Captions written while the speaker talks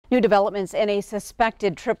New developments in a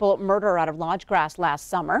suspected triple murder out of Lodgegrass last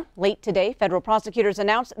summer. Late today, federal prosecutors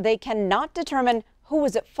announced they cannot determine who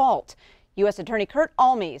was at fault. U.S. Attorney Kurt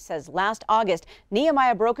Almy says last August,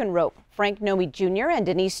 Nehemiah Broken Rope, Frank Nomi Jr. and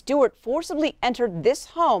Denise Stewart forcibly entered this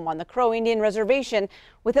home on the Crow Indian Reservation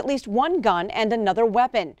with at least one gun and another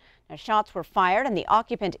weapon. Now, shots were fired and the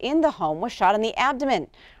occupant in the home was shot in the abdomen.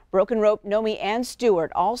 Broken Rope, Nomi and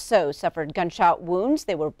Stewart also suffered gunshot wounds.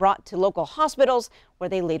 They were brought to local hospitals where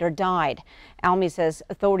they later died. Almy says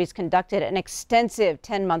authorities conducted an extensive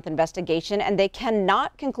 10-month investigation and they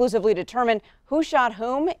cannot conclusively determine who shot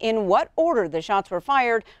whom, in what order the shots were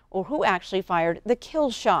fired, or who actually fired the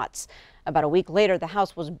kill shots. About a week later, the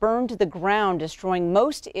house was burned to the ground, destroying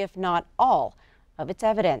most, if not all, of its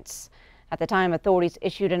evidence. At the time, authorities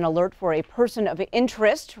issued an alert for a person of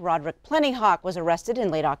interest. Roderick Plentyhawk was arrested in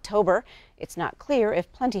late October. It's not clear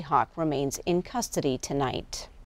if Plentyhawk remains in custody tonight.